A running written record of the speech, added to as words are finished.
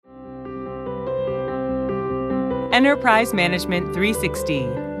Enterprise Management 360,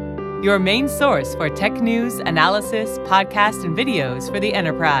 your main source for tech news, analysis, podcasts, and videos for the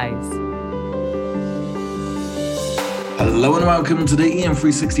enterprise. Hello and welcome to the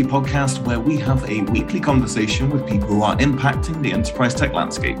EM360 podcast, where we have a weekly conversation with people who are impacting the enterprise tech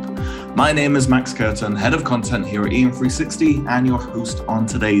landscape. My name is Max Curtin, head of content here at EM360 and your host on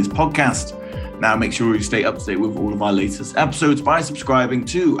today's podcast. Now, make sure you stay up to date with all of our latest episodes by subscribing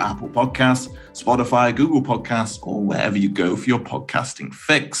to Apple Podcasts, Spotify, Google Podcasts, or wherever you go for your podcasting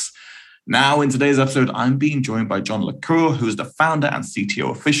fix. Now, in today's episode, I'm being joined by John LaCour, who is the founder and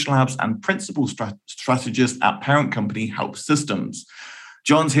CTO of Fishlabs and principal strategist at parent company Help Systems.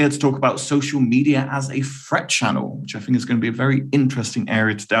 John's here to talk about social media as a threat channel, which I think is going to be a very interesting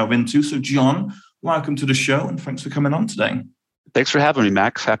area to delve into. So, John, welcome to the show, and thanks for coming on today. Thanks for having me,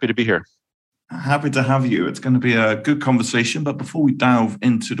 Max. Happy to be here. Happy to have you. It's going to be a good conversation. But before we delve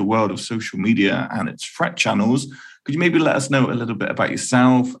into the world of social media and its threat channels, could you maybe let us know a little bit about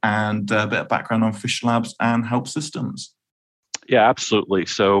yourself and a bit of background on Fishlabs and Help Systems? Yeah, absolutely.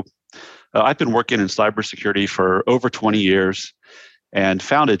 So I've been working in cybersecurity for over 20 years and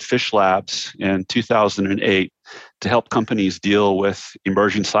founded Fishlabs in 2008 to help companies deal with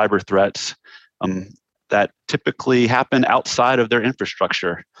emerging cyber threats that typically happen outside of their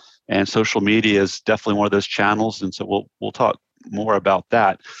infrastructure. And social media is definitely one of those channels. And so we'll talk more about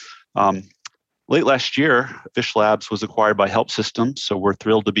that. Late last year, Fishlabs was acquired by Help Systems. So we're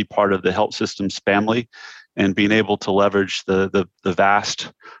thrilled to be part of the Help Systems family and being able to leverage the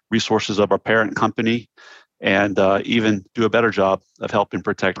vast resources of our parent company and even do a better job of helping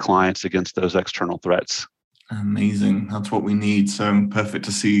protect clients against those external threats. Amazing. That's what we need. So perfect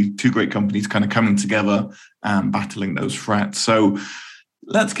to see two great companies kind of coming together and battling those threats. So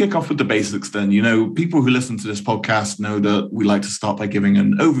let's kick off with the basics then. You know, people who listen to this podcast know that we like to start by giving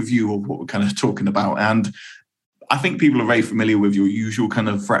an overview of what we're kind of talking about. And I think people are very familiar with your usual kind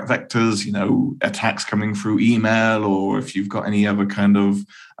of threat vectors, you know, attacks coming through email, or if you've got any other kind of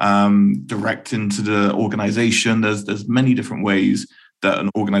direct into the organization, there's many different ways that an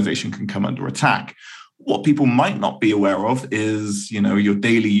organization can come under attack. What people might not be aware of is, you know, your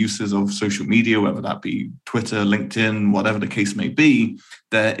daily uses of social media, whether that be Twitter, LinkedIn, whatever the case may be,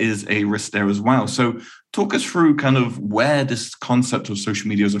 there is a risk there as well. So talk us through kind of where this concept of social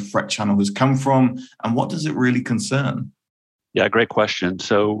media as a threat channel has come from and what does it really concern? Yeah, great question.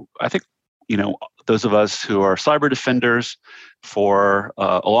 So I think, you know, those of us who are cyber defenders for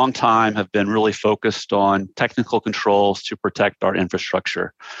a long time have been really focused on technical controls to protect our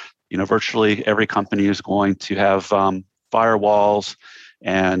infrastructure. You know, virtually every company is going to have firewalls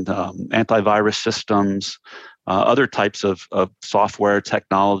and antivirus systems, other types of software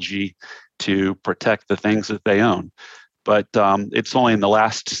technology to protect the things that they own. But it's only in the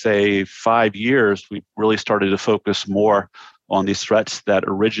last, say, 5 years, we've really started to focus more on these threats that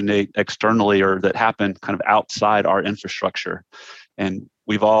originate externally or that happen kind of outside our infrastructure. And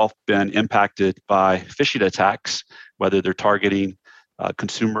we've all been impacted by phishing attacks, whether they're targeting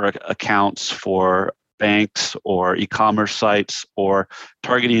consumer accounts for banks or e-commerce sites, or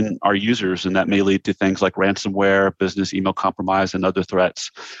targeting our users, and that may lead to things like ransomware, business email compromise, and other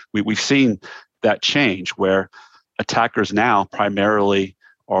threats. We've seen that change where attackers now primarily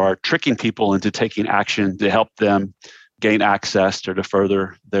are tricking people into taking action to help them gain access or to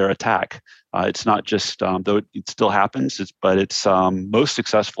further their attack. It's not just, though it still happens, but it's most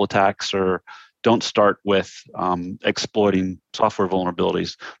successful attacks don't start with exploiting software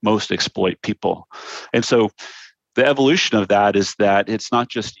vulnerabilities. Most exploit people. And so the evolution of that is that it's not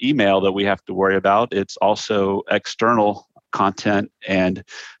just email that we have to worry about. It's also external content and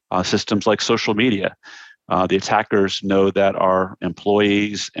systems like social media. The attackers know that our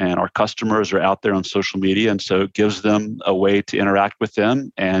employees and our customers are out there on social media, and so it gives them a way to interact with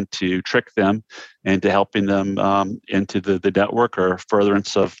them and to trick them into helping them into the network or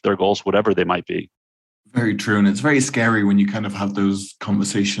furtherance of their goals, whatever they might be. Very true. And it's very scary when you kind of have those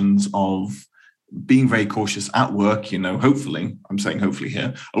conversations of being very cautious at work. You know, hopefully, I'm saying hopefully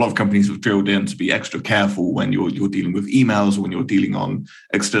here, a lot of companies have drilled in to be extra careful when you're dealing with emails or when you're dealing on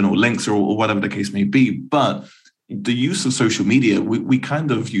external links or whatever the case may be. But the use of social media, we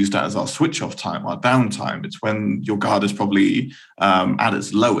kind of use that as our switch off time, our downtime. It's when your guard is probably at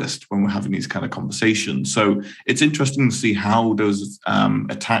its lowest when we're having these kind of conversations. So it's interesting to see how those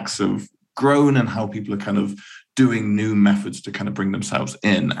attacks have grown and how people are kind of doing new methods to kind of bring themselves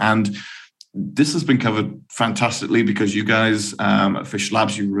in. And this has been covered fantastically because you guys at Fish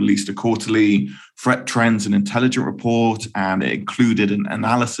Labs, you released a quarterly threat trends and intelligence report, and it included an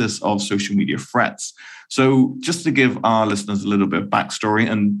analysis of social media threats. So just to give our listeners a little bit of backstory,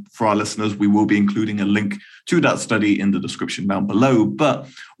 and for our listeners, we will be including a link to that study in the description down below. But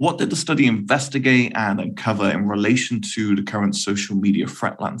what did the study investigate and uncover in relation to the current social media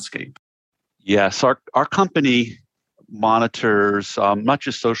threat landscape? Yes, our company monitors not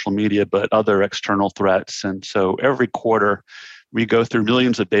just social media, but other external threats. And so every quarter, we go through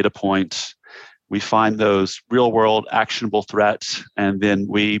millions of data points. We find those real world actionable threats, and then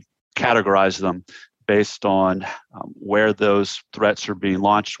we categorize them based on where those threats are being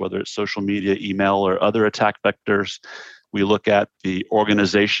launched, whether it's social media, email, or other attack vectors. We look at the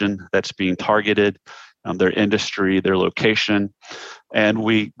organization that's being targeted, their industry, their location, and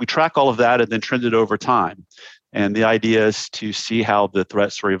we track all of that and then trend it over time. And the idea is to see how the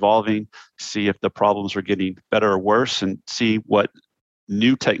threats are evolving, see if the problems are getting better or worse, and see what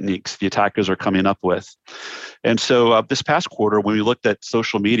new techniques the attackers are coming up with. And so this past quarter, when we looked at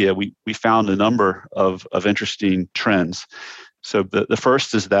social media, we found a number of interesting trends. So the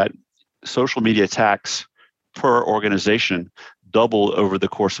first is that social media attacks per organization doubled over the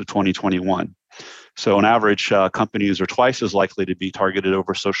course of 2021. So on average, companies are twice as likely to be targeted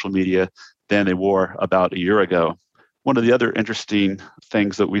over social media than they were about a year ago. One of the other interesting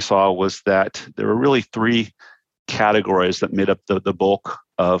things that we saw was that there were really three categories that made up the bulk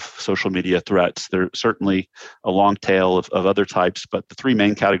of social media threats. There's certainly a long tail of other types, but the three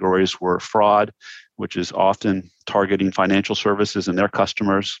main categories were fraud, which is often targeting financial services and their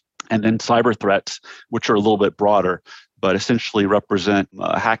customers, and then cyber threats, which are a little bit broader, but essentially represent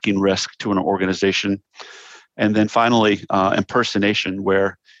a hacking risk to an organization. And then finally, impersonation,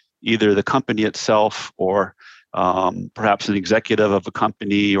 where either the company itself or perhaps an executive of a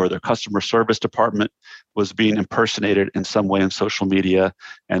company or their customer service department was being impersonated in some way in social media,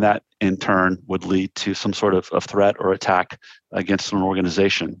 and that in turn would lead to some sort of threat or attack against an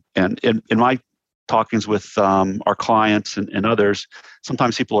organization. And in my talkings with our clients and others,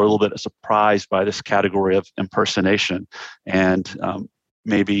 sometimes people are a little bit surprised by this category of impersonation and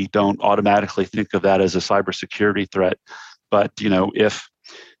maybe don't automatically think of that as a cybersecurity threat. But if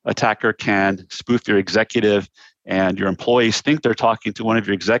attacker can spoof your executive and your employees think they're talking to one of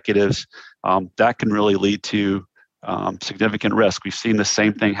your executives, that can really lead to significant risk. We've seen the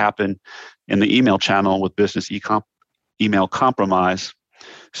same thing happen in the email channel with business email compromise.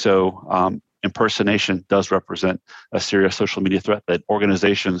 So impersonation does represent a serious social media threat that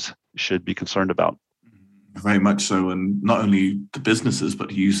organizations should be concerned about. Very much so, and not only the businesses, but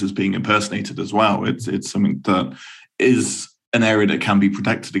the users being impersonated as well. It's something that is an area that can be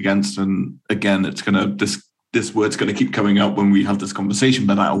protected against. And again, it's going to this word's going to keep coming up when we have this conversation,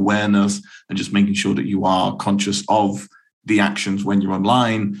 but that awareness and just making sure that you are conscious of the actions when you're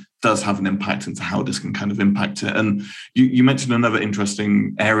online does have an impact into how this can kind of impact it. And you mentioned another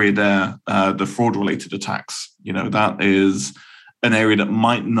interesting area there, the fraud-related attacks. That is an area that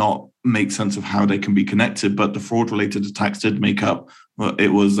might not make sense of how they can be connected, but the fraud-related attacks did make up,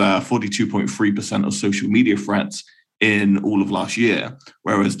 it was 42.3% of social media threats in all of last year,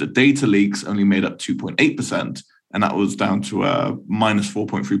 whereas the data leaks only made up 2.8%, and that was down to a minus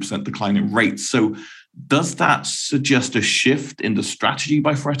 4.3% decline in rates. So does that suggest a shift in the strategy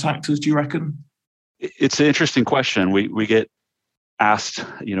by threat actors, do you reckon? It's an interesting question. We get asked,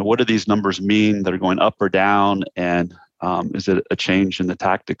 what do these numbers mean that are going up or down? And is it a change in the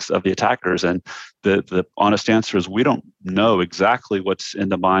tactics of the attackers? And the honest answer is we don't know exactly what's in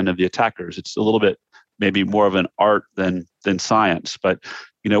the mind of the attackers. It's a little bit maybe more of an art than science. But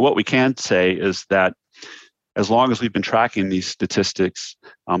what we can say is that as long as we've been tracking these statistics,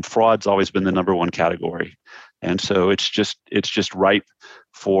 fraud's always been the number one category. And so it's just ripe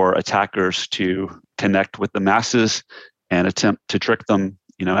for attackers to connect with the masses and attempt to trick them,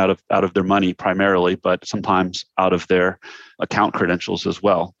 out of their money primarily, but sometimes out of their account credentials as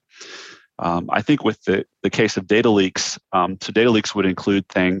well. I think with the case of data leaks, so data leaks would include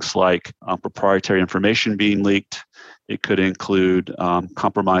things like proprietary information being leaked. It could include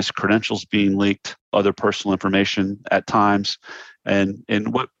compromised credentials being leaked, other personal information at times. And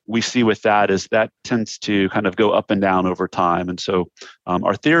what we see with that is that tends to kind of go up and down over time. And so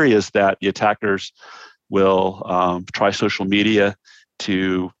our theory is that the attackers will try social media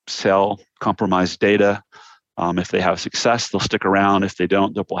to sell compromised data. If they have success, they'll stick around. If they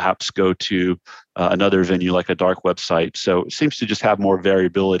don't, they'll perhaps go to another venue like a dark website. So it seems to just have more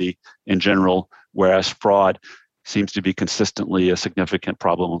variability in general, whereas fraud seems to be consistently a significant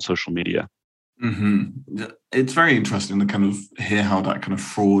problem on social media. It's very interesting to kind of hear how that kind of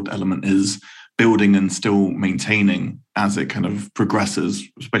fraud element is building and still maintaining as it kind of progresses,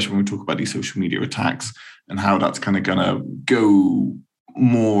 especially when we talk about these social media attacks and how that's kind of going to go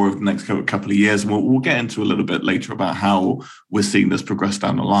more of the next couple of years. And we'll get into a little bit later about how we're seeing this progress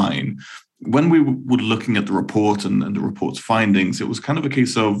down the line. When we were looking at the report and the report's findings, it was kind of a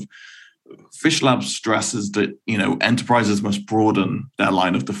case of Fish Labs stresses that, enterprises must broaden their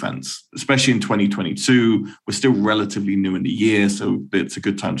line of defense, especially in 2022. We're still relatively new in the year, so it's a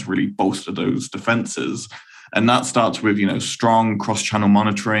good time to really bolster those defenses. And that starts with, strong cross-channel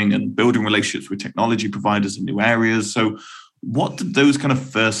monitoring and building relationships with technology providers in new areas. So what did those kind of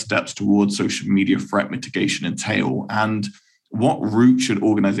first steps towards social media threat mitigation entail? And what route should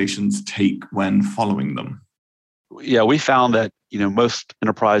organizations take when following them? Yeah, we found that most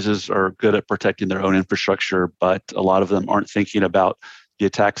enterprises are good at protecting their own infrastructure, but a lot of them aren't thinking about the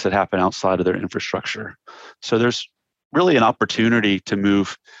attacks that happen outside of their infrastructure. So there's really an opportunity to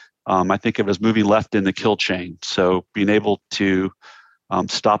move. I think of it as moving left in the kill chain. So being able to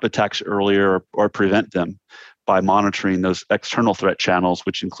stop attacks earlier or prevent them by monitoring those external threat channels,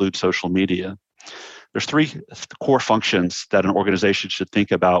 which include social media. There's three core functions that an organization should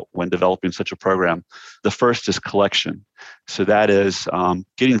think about when developing such a program. The first is collection. So that is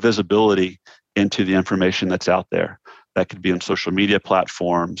getting visibility into the information that's out there. That could be on social media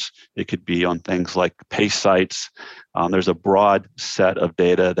platforms. It could be on things like pay sites. There's a broad set of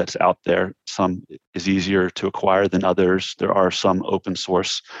data that's out there. Some is easier to acquire than others. There are some open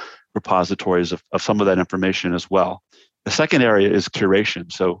source repositories of some of that information as well. The second area is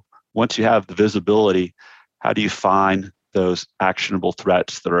curation. So once you have the visibility, how do you find those actionable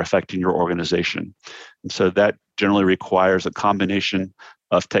threats that are affecting your organization? And so that generally requires a combination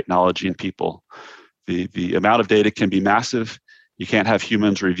of technology and people. The amount of data can be massive. You can't have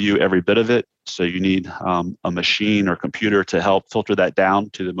humans review every bit of it. So you need a machine or computer to help filter that down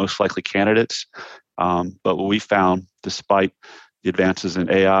to the most likely candidates. But what we found, despite the advances in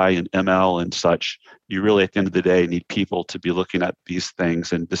AI and ML and such, you really, at the end of the day, need people to be looking at these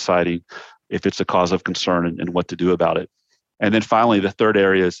things and deciding if it's a cause of concern and what to do about it. And then finally, the third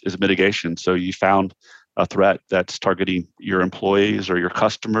area is mitigation. So you found a threat that's targeting your employees or your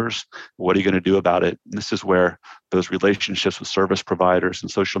customers. What are you going to do about it? And this is where those relationships with service providers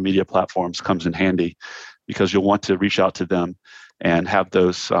and social media platforms comes in handy, because you'll want to reach out to them and have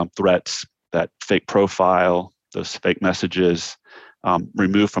those threats, that fake profile, those fake messages,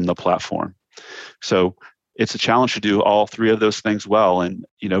 removed from the platform. So it's a challenge to do all three of those things well. And,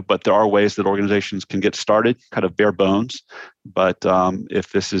 but there are ways that organizations can get started, kind of bare bones. But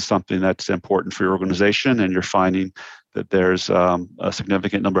if this is something that's important for your organization and you're finding that there's a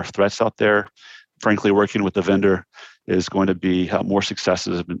significant number of threats out there, frankly, working with the vendor is going to be more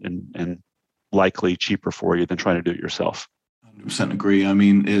successes and likely cheaper for you than trying to do it yourself. 100% agree. I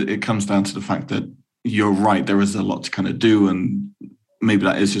mean, it comes down to the fact that you're right, there is a lot to kind of do, and maybe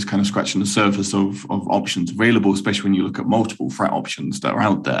that is just kind of scratching the surface of options available, especially when you look at multiple threat options that are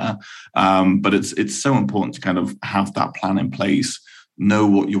out there. But it's so important to kind of have that plan in place, know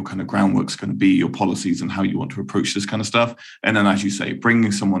what your kind of groundwork's going to be, your policies, and how you want to approach this kind of stuff. And then, as you say,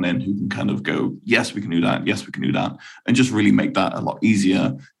 bringing someone in who can kind of go, yes, we can do that, yes, we can do that, and just really make that a lot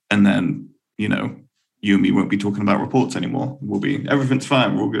easier. And then, you and me won't be talking about reports anymore. We'll be, everything's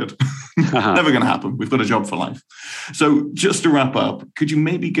fine, we're all good. Never going to happen. We've got a job for life. So just to wrap up, could you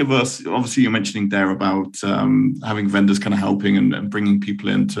maybe give us, obviously you're mentioning there about having vendors kind of helping and bringing people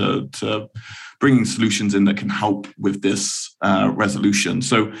in to bringing solutions in that can help with this resolution.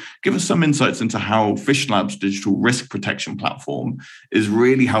 So give us some insights into how Fish Labs' digital risk protection platform is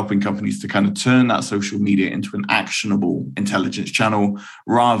really helping companies to kind of turn that social media into an actionable intelligence channel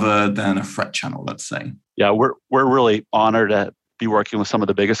rather than a threat channel, let's say. Yeah, we're really honored to be working with some of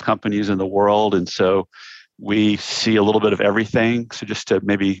the biggest companies in the world. And so we see a little bit of everything. So just to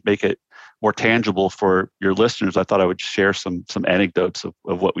maybe make it more tangible for your listeners, I thought I would share some anecdotes of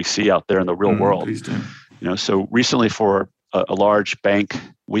what we see out there in the real world. Please do. So recently for a large bank,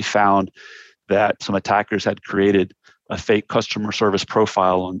 we found that some attackers had created a fake customer service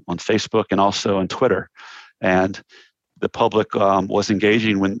profile on Facebook and also on Twitter. And the public was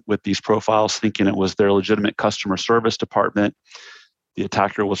engaging with these profiles, thinking it was their legitimate customer service department. The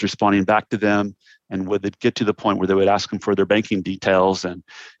attacker was responding back to them, and would it get to the point where they would ask them for their banking details, and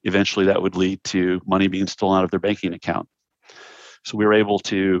eventually that would lead to money being stolen out of their banking account. So we were able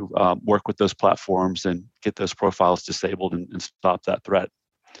to work with those platforms and get those profiles disabled and stop that threat.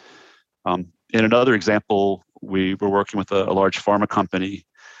 In another example, we were working with a large pharma company,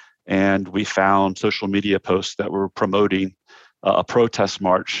 and we found social media posts that were promoting a protest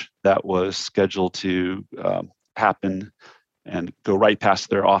march that was scheduled to happen and go right past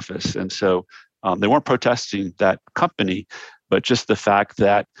their office. And so they weren't protesting that company, but just the fact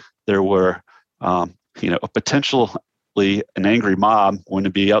that there were, a potentially an angry mob going to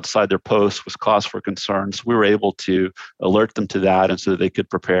be outside their post was cause for concerns. We were able to alert them to that, and so they could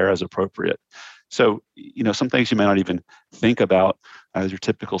prepare as appropriate. So, some things you may not even think about as your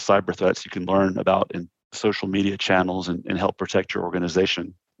typical cyber threats, you can learn about in social media channels and help protect your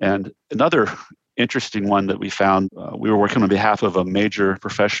organization. And another interesting one that we found, we were working on behalf of a major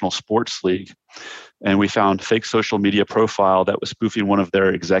professional sports league, and we found fake social media profile that was spoofing one of their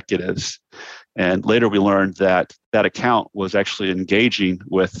executives. And later we learned that that account was actually engaging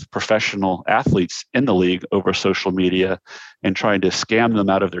with professional athletes in the league over social media and trying to scam them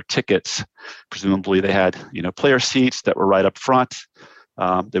out of their tickets. Presumably they had, player seats that were right up front.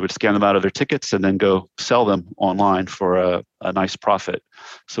 They would scam them out of their tickets and then go sell them online for a nice profit.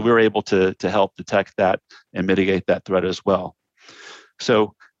 So we were able to help detect that and mitigate that threat as well.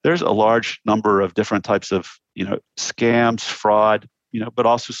 So there's a large number of different types of, scams, fraud, but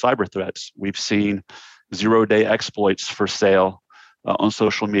also cyber threats. We've seen zero-day exploits for sale on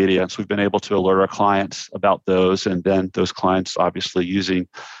social media. So we've been able to alert our clients about those, and then those clients obviously using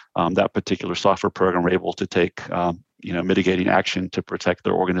that particular software program are able to take mitigating action to protect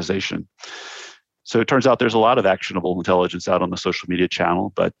their organization. So it turns out there's a lot of actionable intelligence out on the social media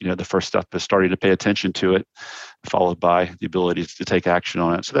channel, but the first step is starting to pay attention to it, followed by the ability to take action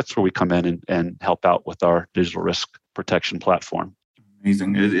on it. So that's where we come in and help out with our digital risk protection platform.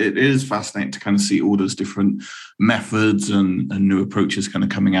 Amazing. It is fascinating to kind of see all those different methods and new approaches kind of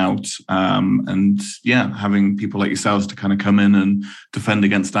coming out. Having people like yourselves to kind of come in and defend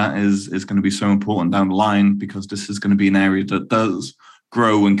against that is going to be so important down the line, because this is going to be an area that does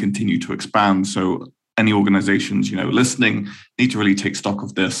grow and continue to expand. So any organizations, listening need to really take stock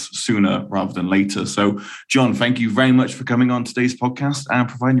of this sooner rather than later. So John, thank you very much for coming on today's podcast and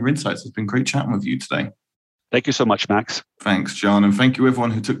providing your insights. It's been great chatting with you today. Thank you so much, Max. Thanks, John. And thank you,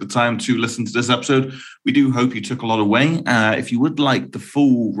 everyone who took the time to listen to this episode. We do hope you took a lot away. If you would like the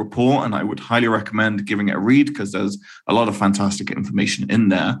full report, and I would highly recommend giving it a read because there's a lot of fantastic information in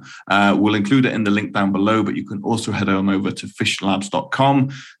there. We'll include it in the link down below, but you can also head on over to fishlabs.com.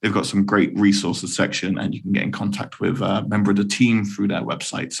 They've got some great resources section, and you can get in contact with a member of the team through their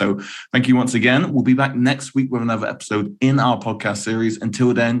website. So thank you once again. We'll be back next week with another episode in our podcast series.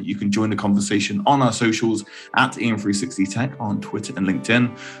 Until then, you can join the conversation on our socials at EM360 Tech on Twitter and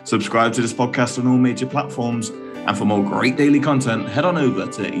LinkedIn. Subscribe to this podcast on all major platforms. And for more great daily content, head on over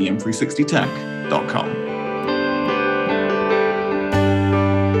to em360tech.com.